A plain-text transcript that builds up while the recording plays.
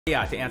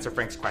Yeah, to answer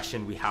Frank's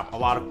question, we have a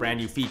lot of brand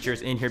new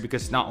features in here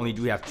because not only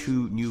do we have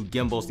two new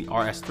gimbals, the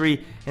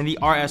RS3 and the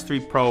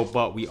RS3 Pro,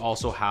 but we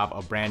also have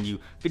a brand new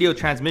video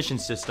transmission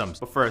system.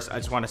 But first, I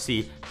just want to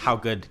see how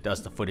good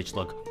does the footage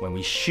look when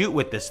we shoot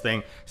with this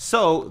thing.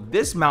 So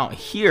this mount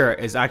here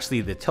is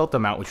actually the tilt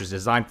mount, which was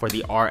designed for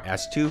the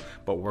RS2,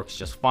 but works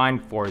just fine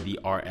for the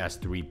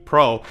RS3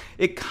 Pro.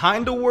 It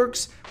kind of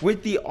works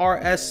with the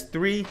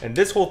RS3, and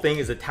this whole thing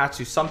is attached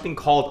to something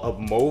called a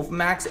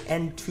Movmax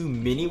N2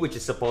 Mini, which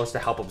is supposed to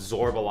help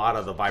absorb a lot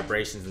of the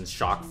vibrations and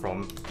shock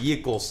from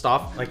vehicle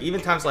stuff. Like even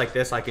times like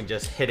this, I can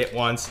just hit it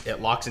once, it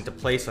locks into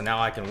place, so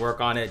now I can work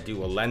on it,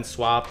 do a lens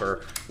swap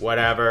or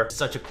whatever.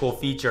 Such a cool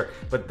feature.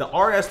 But the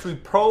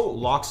RS3 Pro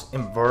locks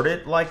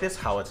inverted like this,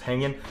 how it's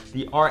hanging.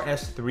 The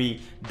RS3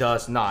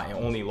 does not. It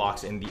only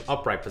locks in the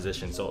upright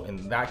position. So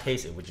in that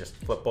case, it would just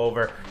flip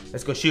over.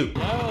 Let's go shoot.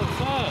 Yo,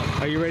 what's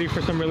up? Are you ready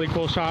for some really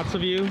cool shots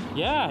of you?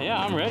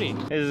 Yeah, I'm ready.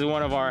 This is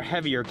one of our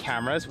heavier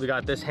cameras. We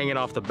got this hanging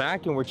off the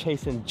back and we're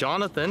chasing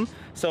Jonathan.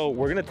 So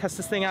we're gonna test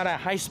this thing out at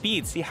high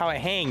speed, see how it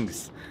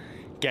hangs.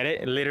 Get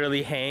it?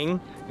 Literally hang.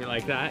 You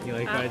like that? You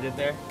like what I did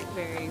there?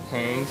 Very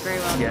Hangs. very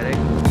well. Get it?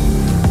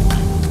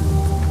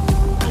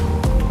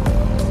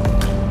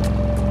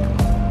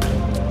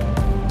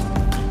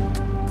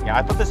 Yeah,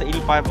 I thought this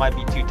 85 might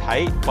be too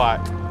tight, but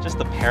just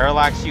the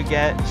parallax you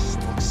get just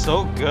looks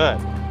so good.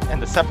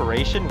 And the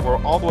separation,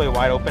 we're all the way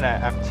wide open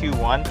at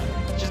f2.1.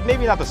 Just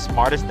maybe not the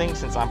smartest thing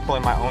since I'm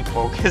pulling my own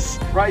focus.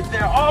 Right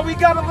there. Oh, we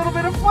got a little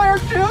bit of flare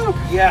too.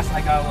 Yes,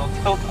 I got a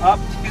little tilt up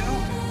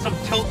too. Some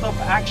tilt up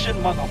action,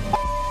 motherfucker.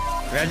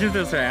 Imagine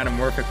those are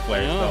anamorphic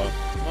flares though.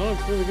 That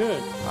looks really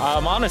good.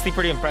 I'm honestly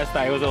pretty impressed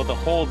that I was able to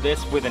hold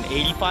this with an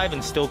 85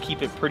 and still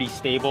keep it pretty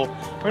stable.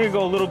 We're gonna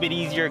go a little bit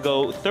easier,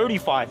 go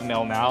 35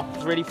 mil now.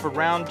 Ready for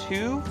round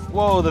two?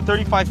 Whoa, the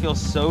 35 feels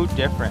so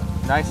different.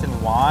 Nice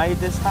and wide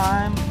this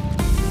time.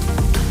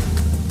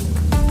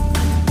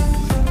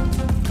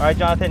 All right,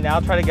 Jonathan,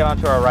 now try to get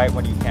onto our right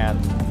when you can.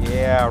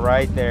 Yeah,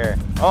 right there.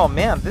 Oh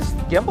man, this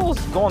gimbal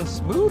is going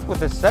smooth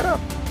with this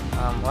setup.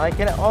 I'm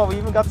liking it. Oh, we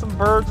even got some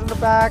birds in the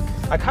back.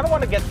 I kind of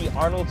want to get the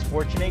Arnold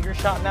Schwarzenegger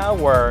shot now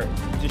where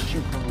you just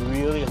shoot from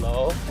really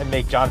low and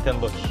make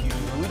Jonathan look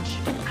huge.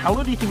 How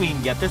low do you think we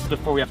can get this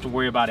before we have to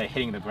worry about it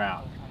hitting the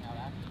ground?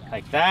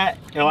 Like that,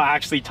 it'll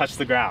actually touch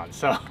the ground.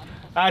 So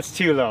that's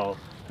too low.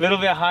 A little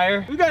bit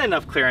higher. We got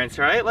enough clearance,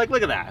 right? Like,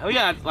 look at that. We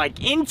got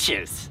like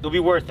inches. It'll be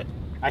worth it,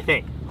 I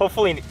think.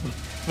 Hopefully,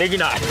 maybe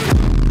not.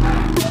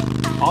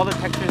 All the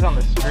textures on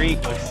the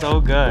street look so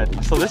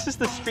good. So this is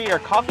the street our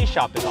coffee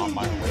shop is on,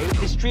 by the way.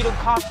 The Street of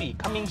Coffee,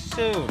 coming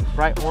soon.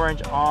 Bright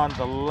orange on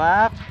the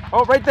left.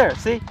 Oh, right there,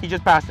 see? He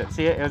just passed it.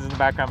 See it? It was in the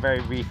background very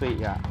briefly.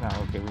 Yeah, no,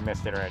 okay, we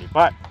missed it already.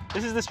 But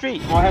this is the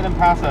street. Go ahead and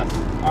pass us.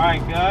 All right,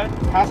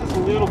 good. Pass us a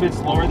little bit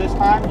slower this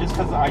time, just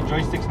because our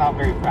joystick's not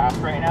very fast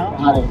right now.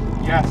 Got it.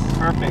 Yes,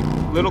 perfect.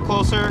 A little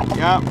closer,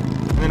 yep.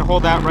 And then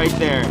hold that right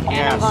there. And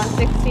yes. I'm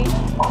going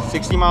 60.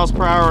 60 miles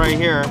per hour right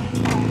here.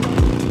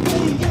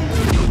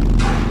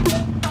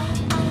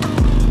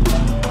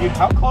 Dude,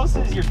 how close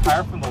is your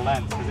tire from the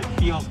lens? Because it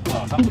feels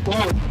close.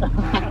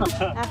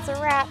 That's a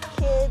wrap,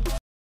 kid.